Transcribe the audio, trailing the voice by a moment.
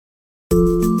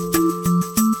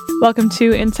Welcome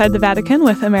to Inside the Vatican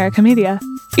with America Media.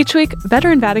 Each week,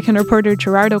 veteran Vatican reporter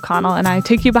Gerard O'Connell and I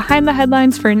take you behind the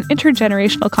headlines for an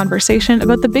intergenerational conversation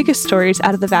about the biggest stories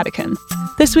out of the Vatican.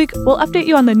 This week, we'll update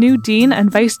you on the new Dean and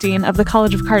Vice Dean of the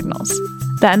College of Cardinals.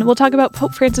 Then, we'll talk about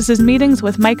Pope Francis's meetings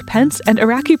with Mike Pence and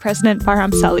Iraqi President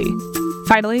Barham Salih.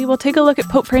 Finally, we'll take a look at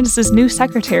Pope Francis's new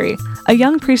secretary, a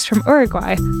young priest from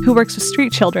Uruguay who works with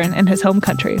street children in his home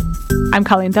country. I'm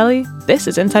Colleen Deli. This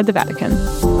is Inside the Vatican.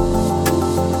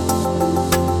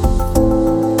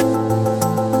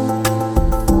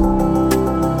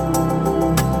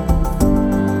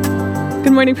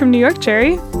 Good morning from New York,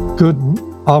 Jerry. Good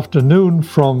afternoon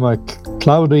from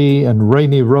cloudy and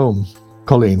rainy Rome,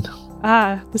 Colleen.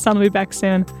 The sun will be back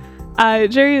soon.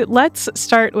 Jerry, let's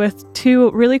start with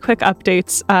two really quick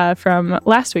updates from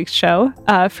last week's show.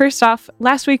 First off,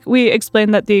 last week we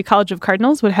explained that the College of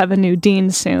Cardinals would have a new dean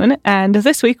soon, and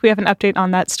this week we have an update on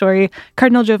that story.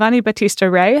 Cardinal Giovanni Battista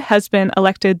Re has been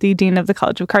elected the dean of the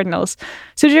College of Cardinals.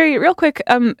 So, Jerry, real quick,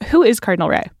 who is Cardinal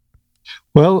Re?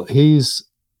 Well, he's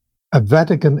a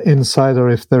Vatican insider,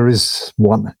 if there is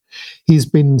one. He's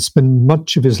spent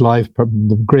much of his life,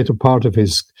 the greater part of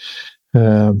his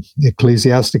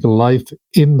ecclesiastical life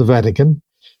in the Vatican.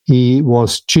 He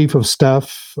was chief of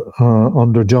staff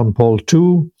under John Paul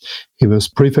II. He was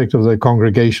prefect of the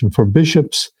Congregation for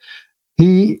Bishops.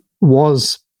 He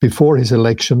was, before his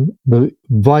election, the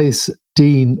vice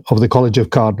dean of the College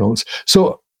of Cardinals.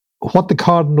 So what the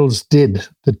cardinals did,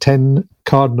 the 10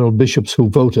 cardinal bishops who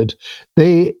voted,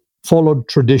 they followed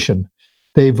tradition.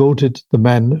 They voted the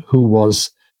man who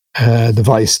was the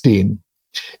vice dean.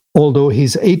 Although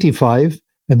he's 85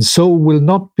 and so will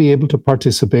not be able to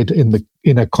participate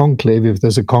in a conclave if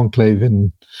there's a conclave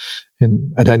in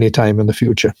at any time in the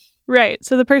future. Right.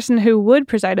 So the person who would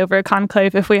preside over a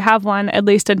conclave, if we have one, at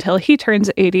least until he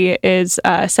turns 80, is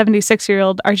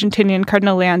 76-year-old Argentinian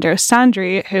Cardinal Leandro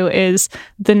Sandri, who is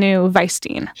the new vice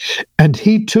dean. And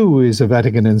he, too, is a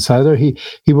Vatican insider. He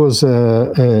was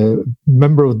a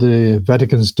member of the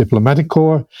Vatican's diplomatic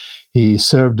corps. He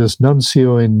served as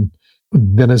nuncio in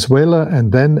Venezuela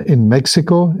and then in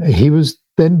Mexico. He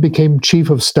then became chief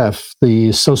of staff, the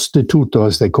sostituto,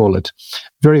 as they call it.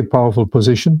 Very powerful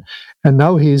position. And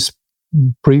now he's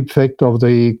prefect of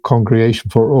the Congregation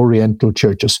for Oriental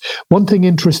Churches. One thing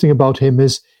interesting about him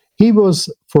is he was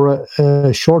for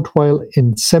a short while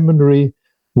in seminary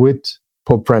with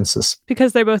Pope Francis.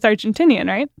 Because they're both Argentinian,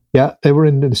 right? Yeah, they were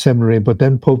in the seminary, but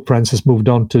then Pope Francis moved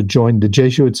on to join the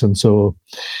Jesuits, and so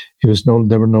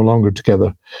they were no longer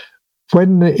together.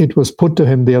 When it was put to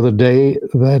him the other day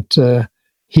that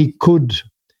he could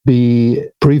be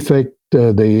prefect,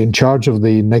 in charge of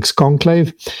the next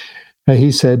conclave,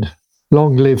 he said,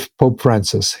 "Long live Pope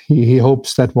Francis." He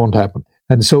hopes that won't happen.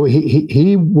 And so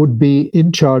he would be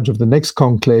in charge of the next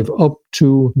conclave up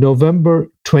to November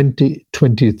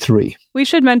 2023. We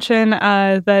should mention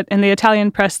that in the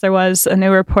Italian press, there was a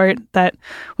new report that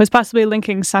was possibly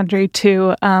linking Sandri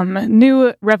to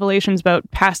new revelations about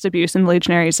past abuse in the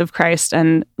Legionaries of Christ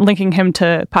and linking him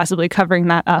to possibly covering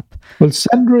that up. Well,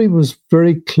 Sandri was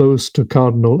very close to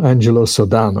Cardinal Angelo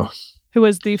Sodano, who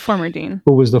was the former dean.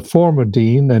 Who was the former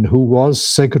dean and who was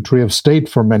Secretary of State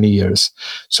for many years.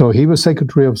 So he was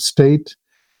Secretary of State,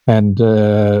 and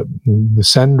Cardinal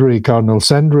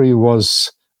Sandri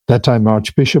was, that time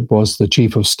Archbishop, was the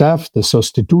Chief of Staff, the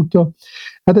sostituto,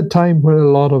 at a time when a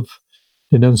lot of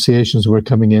denunciations were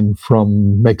coming in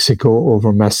from Mexico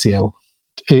over Maciel.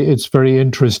 It's very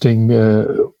interesting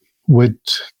with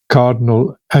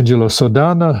Cardinal Angelo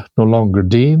Sodano, no longer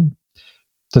dean.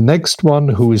 The next one,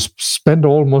 who has spent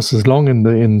almost as long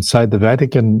inside the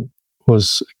Vatican,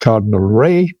 was Cardinal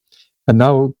Re, and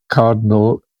now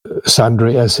Cardinal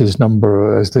Sandri as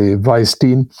the vice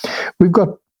dean. We've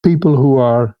got people who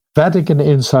are Vatican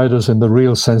insiders in the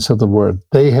real sense of the word.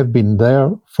 They have been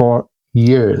there for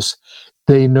years.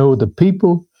 They know the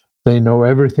people. They know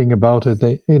everything about it.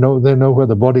 They know where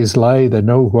the bodies lie. They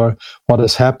know what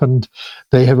has happened.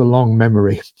 They have a long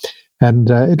memory.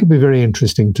 And it'll be very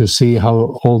interesting to see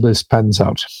how all this pans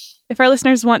out. If our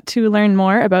listeners want to learn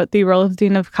more about the role of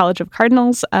Dean of College of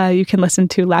Cardinals, you can listen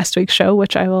to last week's show,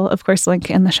 which I will, of course,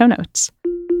 link in the show notes.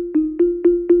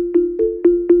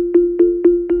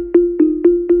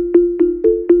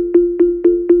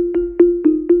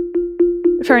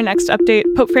 For our next update,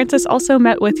 Pope Francis also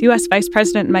met with U.S. Vice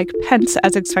President Mike Pence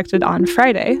as expected on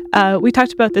Friday. We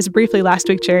talked about this briefly last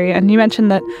week, Jerry, and you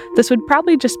mentioned that this would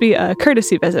probably just be a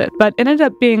courtesy visit, but it ended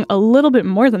up being a little bit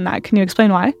more than that. Can you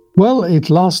explain why? Well, it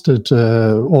lasted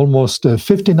almost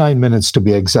 59 minutes to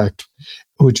be exact,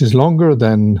 which is longer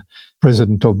than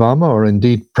President Obama, or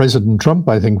indeed President Trump,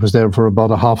 I think, was there for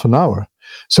about a half an hour.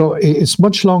 So it's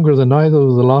much longer than either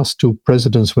of the last two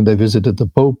presidents, when they visited the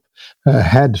Pope,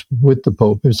 had with the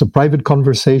Pope. It was a private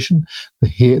conversation.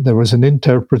 There was an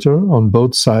interpreter on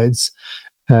both sides.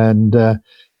 And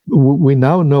we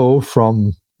now know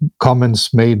from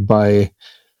comments made by,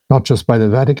 not just by the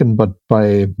Vatican, but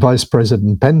by Vice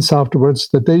President Pence afterwards,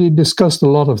 that they discussed a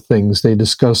lot of things. They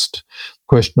discussed the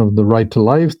question of the right to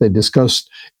life. They discussed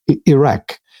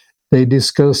Iraq. They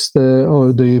discussed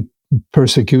the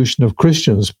persecution of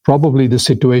Christians, probably the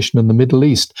situation in the Middle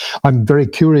East. I'm very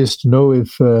curious to know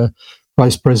if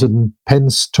Vice President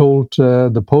Pence told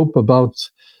the Pope about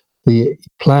the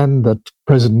plan that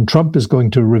President Trump is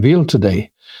going to reveal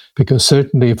today, because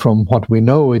certainly from what we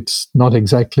know, it's not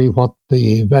exactly what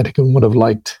the Vatican would have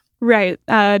liked. Right.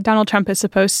 Donald Trump is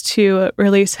supposed to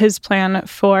release his plan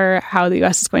for how the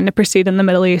U.S. is going to proceed in the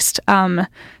Middle East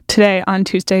today, on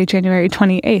Tuesday, January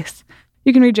 28th.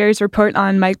 You can read Jerry's report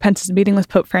on Mike Pence's meeting with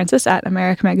Pope Francis at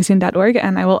americamagazine.org,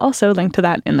 and I will also link to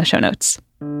that in the show notes.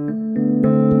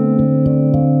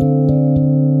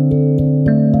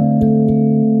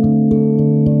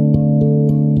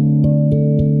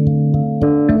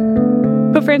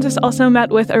 Pope Francis also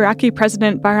met with Iraqi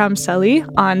President Barham Salih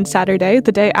on Saturday,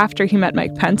 the day after he met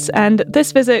Mike Pence, and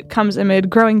this visit comes amid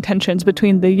growing tensions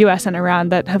between the U.S. and Iran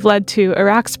that have led to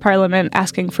Iraq's parliament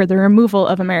asking for the removal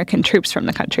of American troops from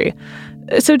the country.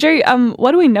 So, Jerry,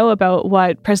 what do we know about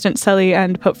what President Salih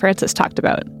and Pope Francis talked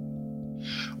about?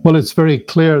 Well, it's very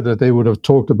clear that they would have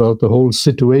talked about the whole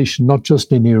situation, not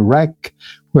just in Iraq,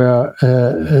 where,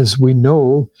 as we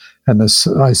know, and as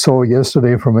I saw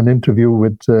yesterday from an interview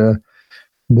with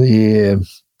the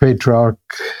patriarch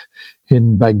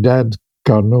in Baghdad,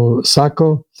 Cardinal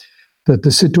Sacco, that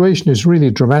the situation is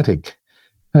really dramatic.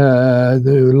 A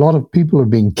lot of people are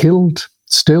being killed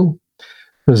still.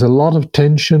 There's a lot of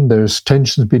tension. There's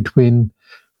tensions between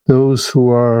those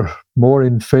who are more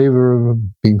in favor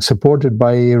of being supported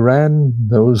by Iran,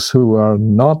 those who are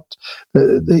not.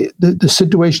 The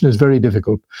situation is very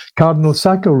difficult. Cardinal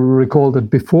Sacco recalled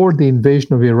that before the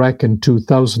invasion of Iraq in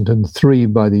 2003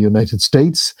 by the United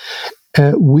States,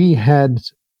 we had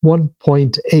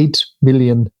 1.8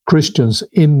 million Christians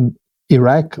in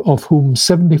Iraq, of whom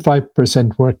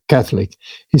 75% were Catholic.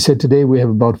 He said today we have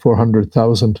about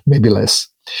 400,000, maybe less.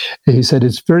 He said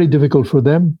it's very difficult for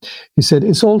them. He said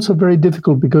it's also very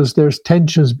difficult because there's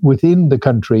tensions within the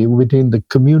country, within the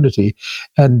community,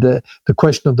 and the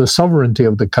question of the sovereignty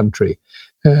of the country.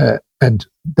 And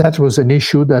that was an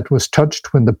issue that was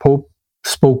touched when the Pope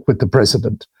spoke with the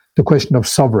president. The question of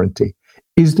sovereignty.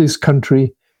 Is this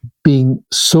country being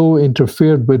so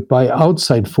interfered with by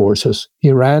outside forces,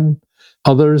 Iran,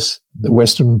 others, the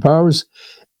Western powers,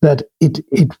 that it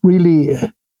really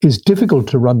is difficult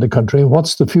to run the country? And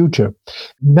what's the future?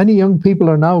 Many young people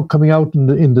are now coming out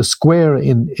in the square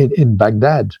in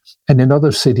Baghdad and in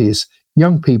other cities,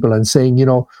 young people, and saying, you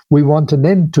know, we want an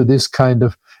end to this kind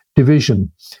of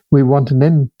division. We want an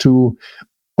end to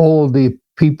all the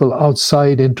people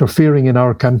outside interfering in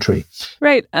our country.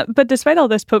 Right. But despite all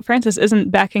this, Pope Francis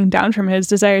isn't backing down from his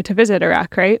desire to visit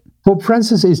Iraq, right? Pope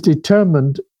Francis is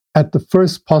determined at the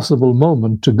first possible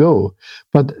moment to go.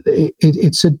 But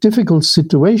it's a difficult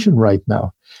situation right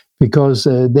now because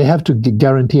they have to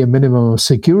guarantee a minimum of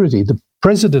security. The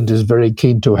president is very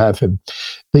keen to have him.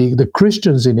 The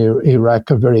Christians in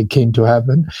Iraq are very keen to have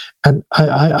him. And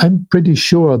I'm pretty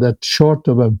sure that short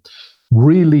of a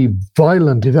really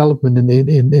violent development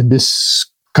in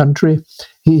this country,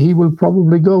 he will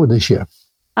probably go this year.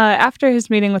 After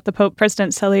his meeting with the Pope,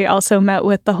 President Salih also met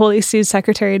with the Holy See's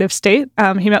Secretariat of State.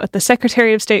 He met with the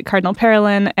Secretary of State, Cardinal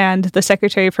Parolin, and the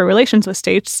Secretary for Relations with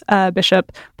States,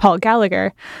 Bishop Paul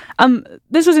Gallagher.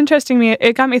 This was interesting to me.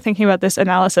 It got me thinking about this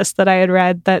analysis that I had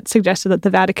read that suggested that the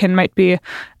Vatican might be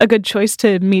a good choice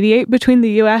to mediate between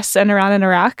the U.S. and Iran and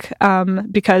Iraq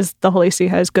because the Holy See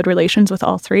has good relations with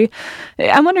all three.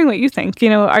 I'm wondering what you think. You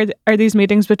know, are these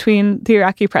meetings between the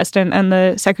Iraqi president and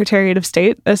the Secretariat of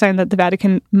State a sign that the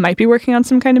Vatican might be working on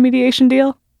some kind of mediation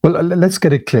deal? Well, let's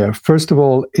get it clear. First of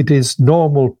all, it is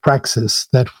normal praxis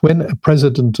that when a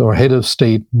president or head of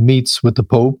state meets with the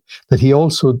Pope, that he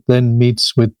also then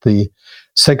meets with the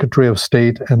Secretary of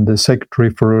State and the Secretary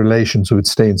for Relations with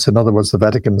States. In other words, the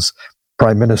Vatican's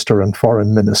Prime Minister and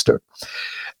Foreign Minister.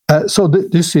 So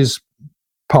this is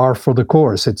par for the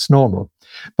course. It's normal.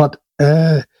 But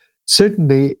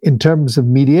certainly in terms of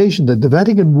mediation, that the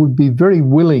Vatican would be very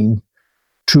willing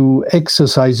to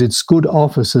exercise its good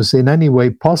offices in any way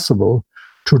possible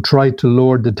to try to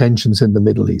lower the tensions in the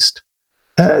Middle East.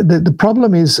 The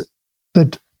problem is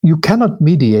that you cannot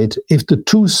mediate if the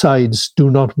two sides do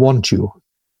not want you.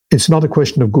 it's not a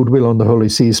question of goodwill on the Holy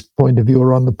See's point of view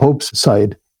or on the Pope's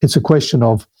side. It's a question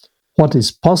of what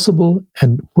is possible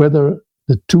and whether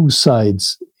the two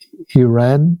sides,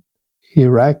 Iran,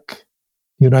 Iraq,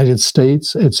 United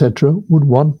States, etc., would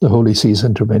want the Holy See's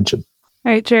intervention.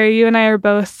 All right, Jerry, you and I are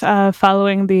both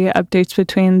following the updates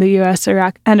between the U.S.,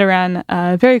 Iraq, and Iran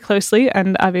very closely,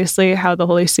 and obviously how the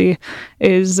Holy See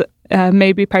is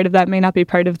may be part of that, may not be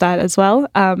part of that as well.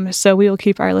 So we will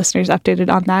keep our listeners updated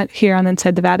on that here on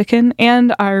Inside the Vatican,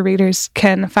 and our readers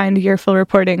can find your full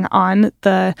reporting on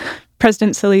the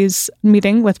President Silly's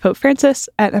meeting with Pope Francis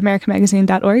at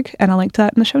americamagazine.org, and I'll link to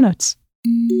that in the show notes.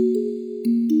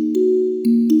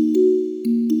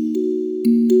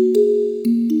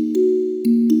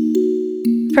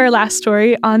 For our last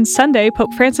story, on Sunday,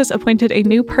 Pope Francis appointed a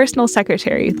new personal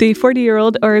secretary, the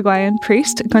 40-year-old Uruguayan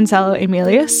priest, Gonzalo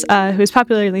Emilius, who is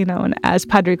popularly known as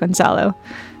Padre Gonzalo.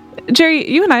 Jerry,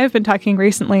 you and I have been talking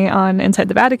recently on Inside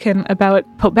the Vatican about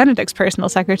Pope Benedict's personal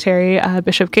secretary,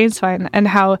 Bishop Gainswein, and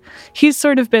how he's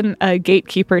sort of been a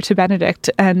gatekeeper to Benedict.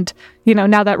 And,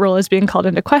 now that role is being called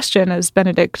into question as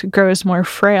Benedict grows more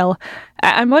frail.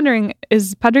 I'm wondering,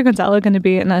 is Padre Gonzalo going to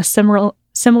be in a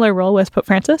similar role with Pope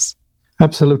Francis?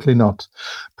 Absolutely not.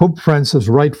 Pope Francis,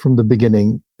 right from the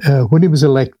beginning, when he was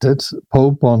elected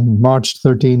Pope on March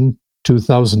 13,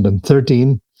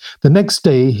 2013, the next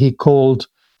day he called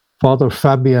Father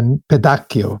Fabian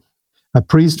Pedacchio, a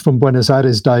priest from Buenos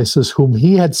Aires diocese whom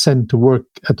he had sent to work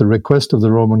at the request of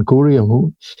the Roman Curia,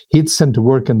 whom he'd sent to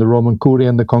work in the Roman Curia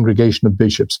and the Congregation of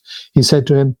Bishops. He said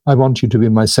to him, "I want you to be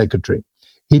my secretary."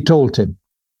 He told him,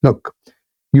 "Look,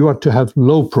 you are to have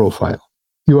low profile.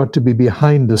 You are to be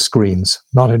behind the screens,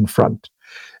 not in front."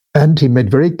 And he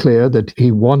made very clear that he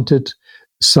wanted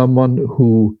someone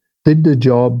who did the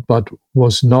job but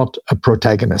was not a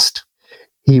protagonist.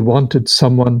 He wanted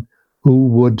someone who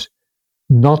would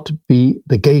not be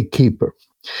the gatekeeper.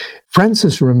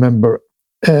 Francis, remember,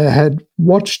 had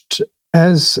watched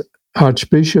as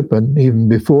Archbishop, and even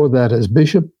before that as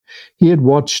Bishop, he had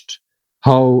watched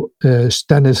how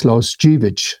Stanislaus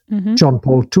Dziwisz, John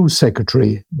Paul II's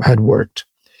secretary, had worked.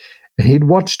 He'd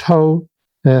watched how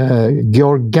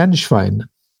Georg Ganschwein,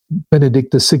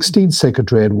 Benedict XVI's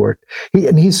secretary, had worked.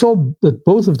 He saw that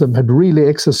both of them had really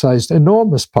exercised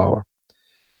enormous power.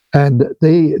 And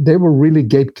they were really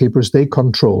gatekeepers. They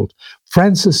controlled.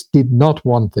 Francis did not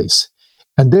want this.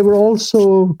 And they were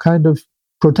also kind of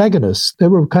protagonists. They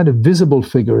were kind of visible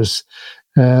figures,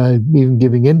 even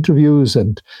giving interviews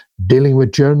and dealing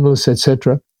with journalists,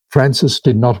 etc. Francis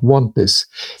did not want this.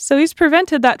 So he's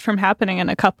prevented that from happening in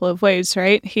a couple of ways,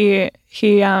 right? He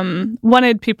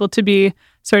wanted people to be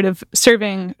sort of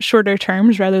serving shorter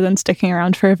terms rather than sticking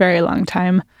around for a very long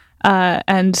time.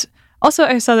 And also,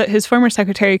 I saw that his former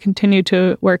secretary continued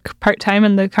to work part-time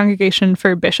in the Congregation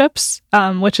for Bishops,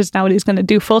 which is now what he's going to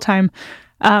do full-time.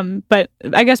 But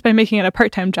I guess by making it a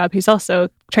part-time job, he's also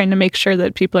trying to make sure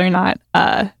that people are not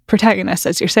protagonists,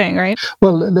 as you're saying, right?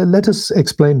 Well, let us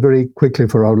explain very quickly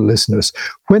for our listeners.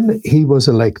 When he was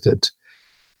elected,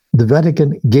 the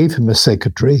Vatican gave him a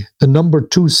secretary, the number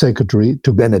 2 secretary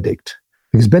to Benedict,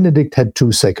 because Benedict had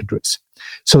 2 secretaries.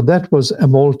 So that was a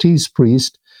Maltese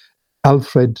priest,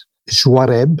 Alfred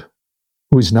Schwareb,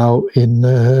 who is now in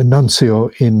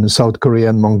nuncio in South Korea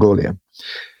and Mongolia.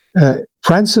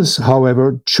 Francis,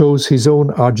 however, chose his own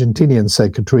Argentinian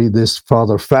secretary, this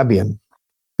Father Fabian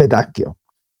Pedacchio.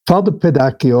 Father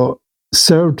Pedacchio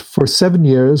served for 7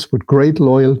 years with great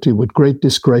loyalty, with great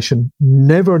discretion,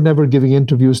 never giving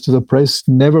interviews to the press,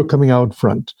 never coming out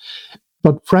front.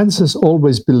 But Francis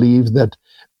always believed that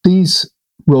these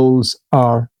roles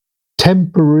are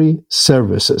temporary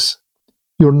services.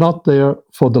 You're not there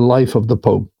for the life of the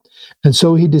Pope. And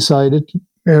so he decided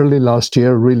early last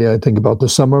year, really I think about the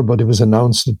summer, but it was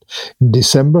announced in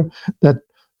December, that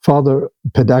Father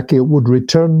Pedacchio would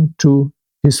return to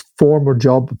his former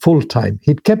job full-time.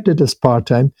 He'd kept it as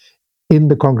part-time in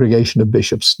the Congregation of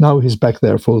Bishops. Now he's back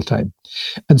there full-time.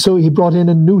 And so he brought in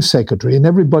a new secretary, and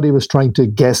everybody was trying to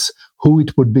guess who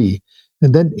it would be.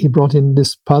 And then he brought in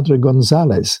this Padre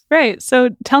Gonzalez. Right. So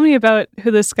tell me about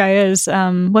who this guy is.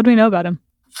 What do we know about him?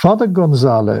 Father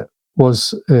Gonzalez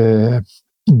was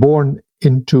born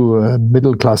into a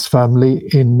middle-class family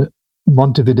in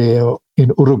Montevideo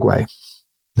in Uruguay.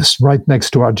 This right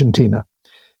next to Argentina.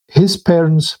 His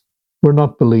parents were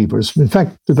not believers. In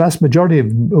fact, the vast majority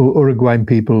of Uruguayan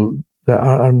people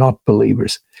are not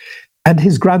believers. And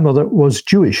his grandmother was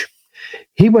Jewish.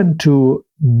 He went to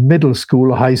middle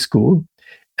school, high school,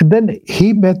 and then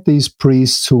he met these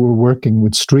priests who were working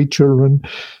with street children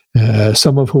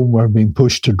some of whom were being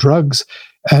pushed to drugs.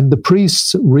 And the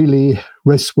priests really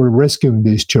were rescuing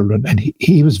these children. And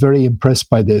he was very impressed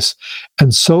by this.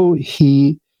 And so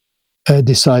he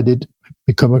decided to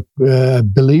become a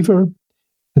believer.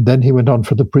 And then he went on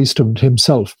for the priesthood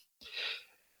himself.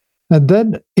 And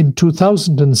then in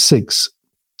 2006,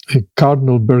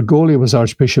 Cardinal Bergoglio was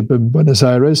Archbishop in Buenos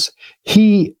Aires.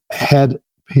 He had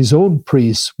his own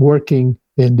priests working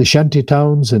in the shanty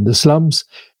towns, in the slums,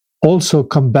 also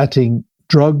combating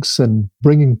drugs and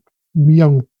bringing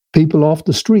young people off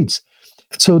the streets.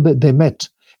 So that they met.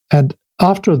 And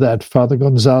after that, Father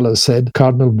Gonzalo said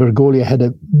Cardinal Bergoglio had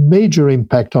a major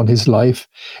impact on his life.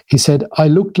 He said, I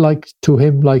looked to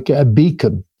him like a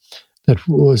beacon. That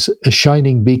was a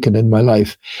shining beacon in my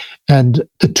life. And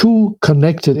the two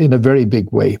connected in a very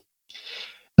big way.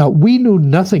 Now, we knew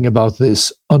nothing about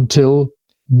this until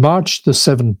March the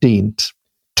 17th,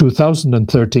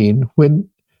 2013, when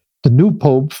the new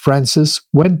Pope, Francis,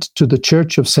 went to the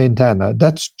Church of St. Anna.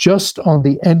 That's just on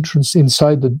the entrance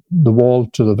inside the wall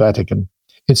to the Vatican.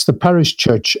 It's the parish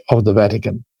church of the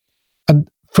Vatican. And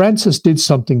Francis did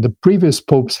something the previous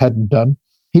popes hadn't done.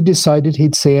 He decided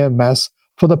he'd say a Mass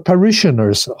for the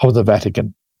parishioners of the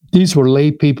Vatican. These were lay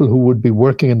people who would be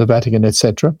working in the Vatican,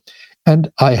 etc.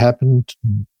 And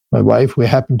my wife, we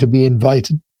happened to be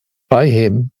invited by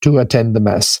him to attend the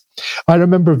Mass. I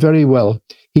remember very well,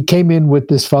 he came in with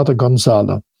this Father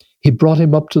Gonzalo. He brought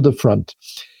him up to the front.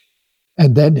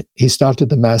 And then he started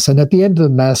the Mass. And at the end of the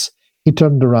Mass, he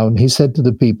turned around. He said to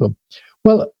the people,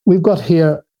 well, we've got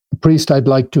here a priest I'd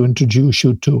like to introduce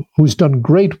you to, who's done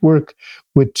great work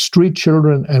with street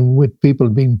children and with people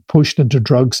being pushed into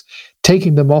drugs,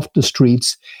 taking them off the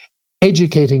streets,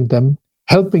 educating them,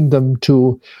 helping them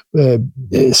to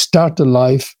start a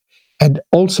life, and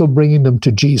also bringing them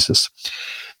to Jesus.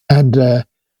 And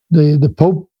the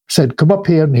Pope said, come up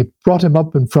here, and he brought him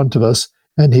up in front of us,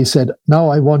 and he said, now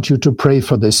I want you to pray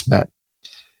for this man.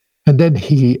 And then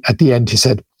at the end, he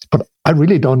said, but I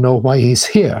really don't know why he's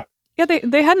here. Yeah,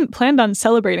 they hadn't planned on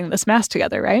celebrating this Mass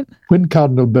together, right? When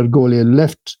Cardinal Bergoglio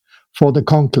left for the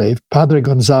conclave, Padre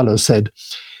Gonzalo said,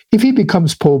 if he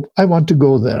becomes Pope, I want to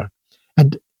go there.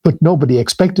 But nobody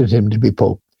expected him to be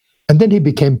Pope. And then he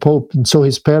became Pope, and so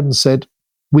his parents said,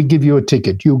 we give you a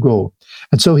ticket, you go.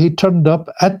 And so he turned up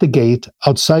at the gate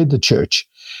outside the church,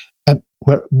 and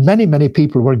where many, many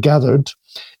people were gathered,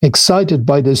 excited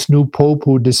by this new Pope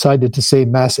who decided to say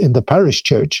Mass in the parish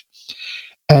church.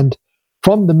 And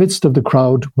from the midst of the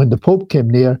crowd, when the Pope came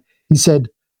near, he said,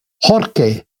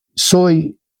 Jorge,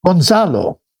 soy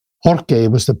Gonzalo. Jorge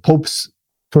was the Pope's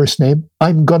first name.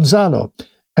 I'm Gonzalo.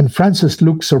 And Francis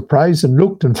looked surprised and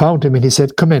looked and found him, and he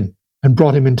said, come in, and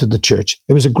brought him into the church.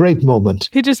 It was a great moment.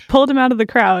 He just pulled him out of the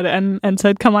crowd and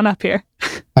said, come on up here.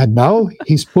 And now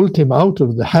he's pulled him out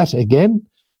of the hat again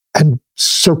and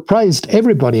surprised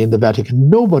everybody in the Vatican.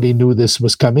 Nobody knew this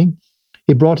was coming.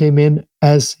 He brought him in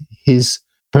as his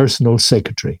personal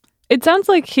secretary. It sounds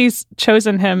like he's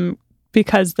chosen him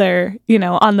because they're,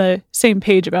 on the same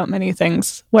page about many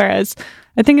things. Whereas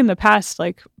I think in the past,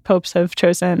 popes have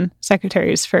chosen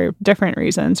secretaries for different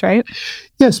reasons, right?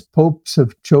 Yes, popes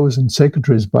have chosen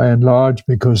secretaries by and large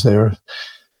because they're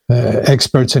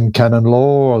experts in canon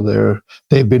law, or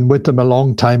they've been with them a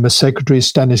long time as secretaries.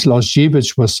 Stanislaus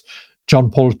Dziwisz was John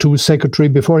Paul II's secretary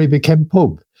before he became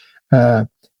Pope.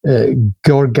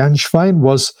 Georg Ganschwein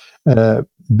was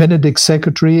Benedict's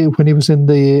secretary when he was in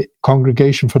the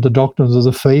Congregation for the Doctrines of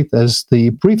the Faith as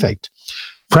the prefect.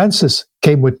 Francis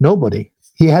came with nobody.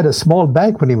 He had a small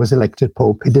bag when he was elected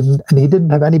Pope. He didn't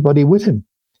have anybody with him.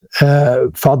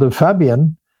 Father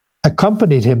Fabian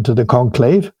accompanied him to the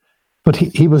conclave, but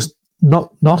he was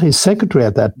not his secretary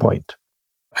at that point.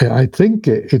 I think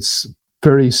it's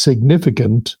very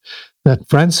significant that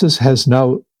Francis has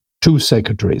now two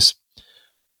secretaries,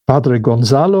 Padre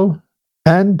Gonzalo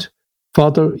and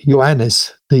Father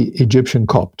Ioannis, the Egyptian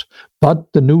Copt.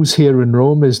 But the news here in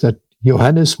Rome is that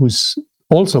Ioannis, who's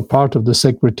also part of the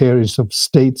Secretaries of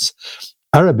State's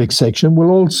Arabic section, will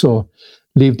also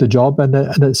leave the job, and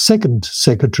a second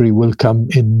secretary will come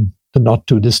in the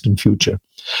not-too-distant future.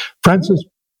 Francis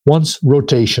wants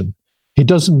rotation. He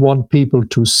doesn't want people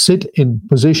to sit in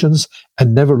positions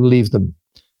and never leave them.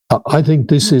 I think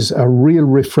this is a real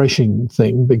refreshing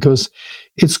thing because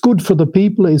it's good for the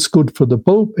people, it's good for the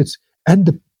Pope,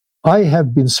 I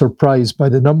have been surprised by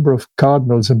the number of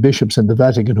cardinals and bishops in the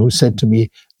Vatican who said to me,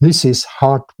 this is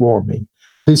heartwarming.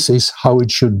 This is how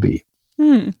it should be.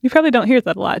 You probably don't hear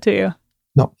that a lot, do you?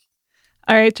 No.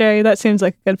 All right, Jerry, that seems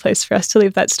like a good place for us to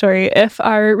leave that story. If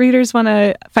our readers want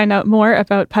to find out more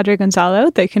about Padre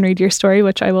Gonzalo, they can read your story,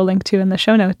 which I will link to in the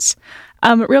show notes.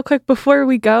 Real quick, before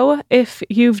we go, if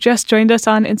you've just joined us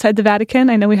on Inside the Vatican,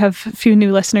 I know we have a few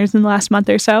new listeners in the last month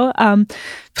or so,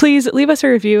 please leave us a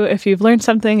review if you've learned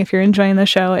something, if you're enjoying the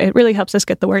show. It really helps us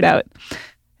get the word out.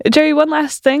 Jerry, one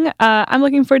last thing. I'm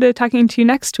looking forward to talking to you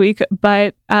next week,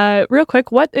 but real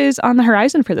quick, what is on the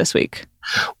horizon for this week?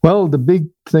 Well, the big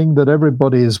thing that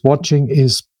everybody is watching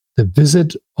is the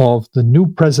visit of the new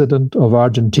president of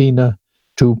Argentina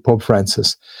to Pope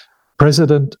Francis.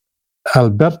 President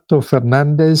Alberto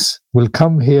Fernandez will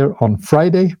come here on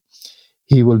Friday.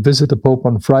 He will visit the Pope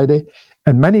on Friday,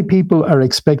 and many people are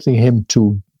expecting him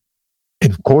to,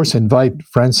 of course, invite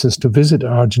Francis to visit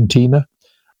Argentina,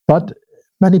 but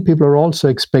many people are also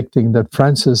expecting that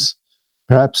Francis,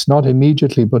 perhaps not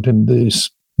immediately, but in the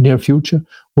near future,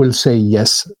 will say,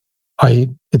 yes,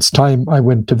 it's time I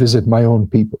went to visit my own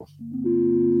people.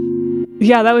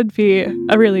 Yeah, that would be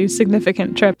a really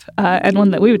significant trip, and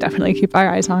one that we would definitely keep our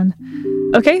eyes on.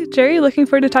 Okay, Jerry, looking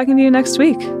forward to talking to you next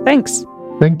week. Thanks.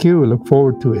 Thank you. I look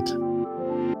forward to it.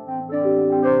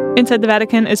 Inside the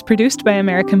Vatican is produced by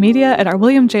America Media at our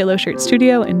William J. Loschert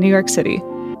studio in New York City.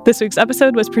 This week's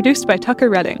episode was produced by Tucker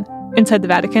Redding. Inside the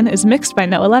Vatican is mixed by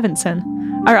Noah Levinson.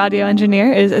 Our audio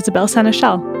engineer is Isabel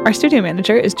Seneschal. Our studio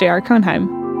manager is J.R.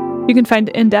 Kronheim. You can find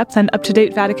in-depth and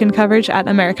up-to-date Vatican coverage at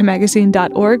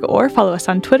americamagazine.org or follow us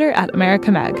on Twitter at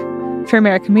AmericaMag. For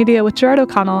America Media with Gerard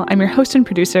O'Connell, I'm your host and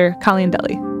producer, Colleen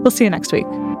Deli. We'll see you next week.